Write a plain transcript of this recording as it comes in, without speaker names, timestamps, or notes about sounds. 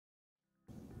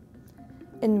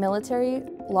In military,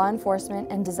 law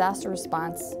enforcement, and disaster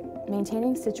response,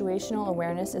 maintaining situational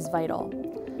awareness is vital.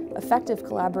 Effective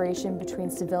collaboration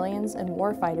between civilians and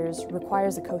warfighters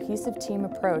requires a cohesive team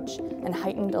approach and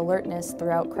heightened alertness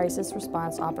throughout crisis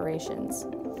response operations.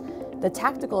 The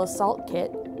Tactical Assault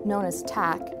Kit, known as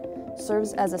TAK,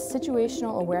 serves as a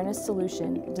situational awareness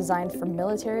solution designed for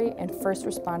military and first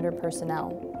responder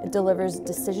personnel. It delivers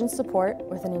decision support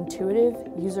with an intuitive,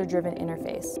 user-driven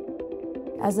interface.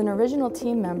 As an original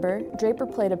team member, Draper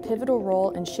played a pivotal role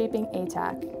in shaping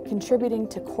ATAK, contributing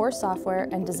to core software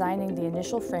and designing the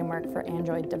initial framework for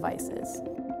Android devices.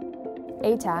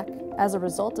 ATAK, as a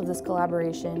result of this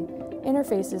collaboration,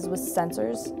 interfaces with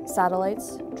sensors,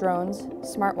 satellites, drones,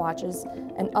 smartwatches,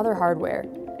 and other hardware,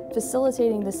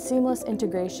 facilitating the seamless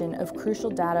integration of crucial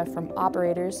data from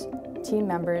operators, team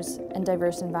members, and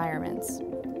diverse environments.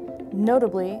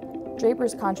 Notably,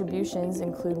 Draper's contributions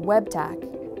include WebTAK,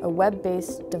 a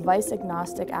web-based,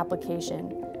 device-agnostic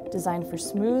application designed for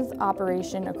smooth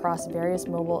operation across various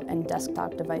mobile and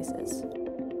desktop devices.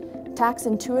 TAK's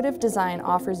intuitive design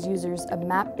offers users a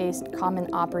map-based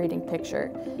common operating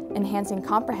picture, enhancing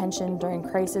comprehension during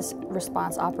crisis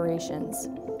response operations.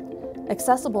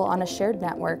 Accessible on a shared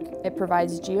network, it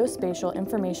provides geospatial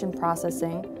information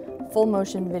processing,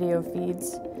 full-motion video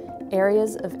feeds,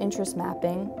 areas of interest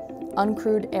mapping,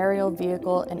 uncrewed aerial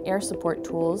vehicle and air support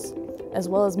tools, as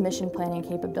well as mission planning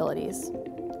capabilities.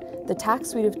 The TAK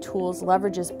suite of tools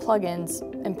leverages plugins,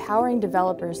 empowering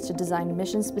developers to design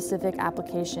mission-specific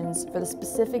applications for the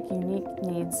specific unique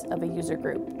needs of a user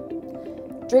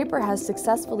group. Draper has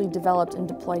successfully developed and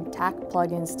deployed TAK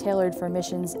plugins tailored for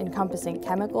missions encompassing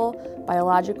chemical,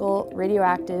 biological,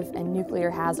 radioactive, and nuclear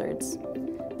hazards.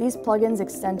 These plugins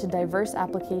extend to diverse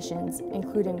applications,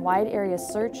 including wide area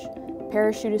search,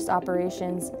 parachutist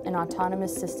operations, and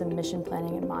autonomous system mission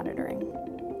planning and monitoring.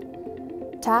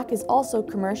 TAK is also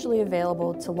commercially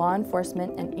available to law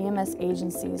enforcement and EMS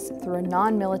agencies through a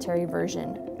non-military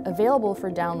version, available for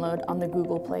download on the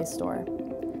Google Play Store.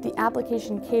 The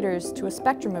application caters to a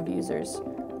spectrum of users,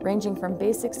 ranging from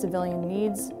basic civilian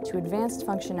needs to advanced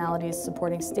functionalities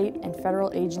supporting state and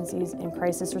federal agencies in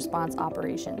crisis response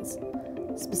operations.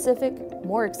 Specific,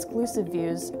 more exclusive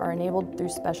views are enabled through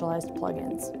specialized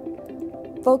plugins.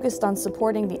 Focused on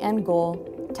supporting the end goal,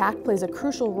 TAK plays a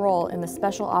crucial role in the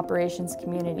special operations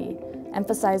community,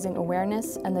 emphasizing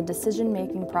awareness and the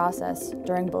decision-making process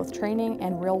during both training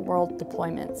and real-world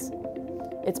deployments.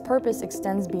 Its purpose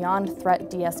extends beyond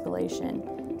threat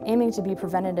de-escalation, aiming to be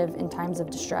preventative in times of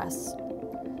distress.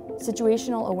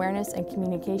 Situational awareness and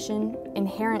communication,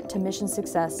 inherent to mission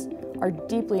success, are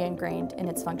deeply ingrained in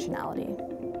its functionality.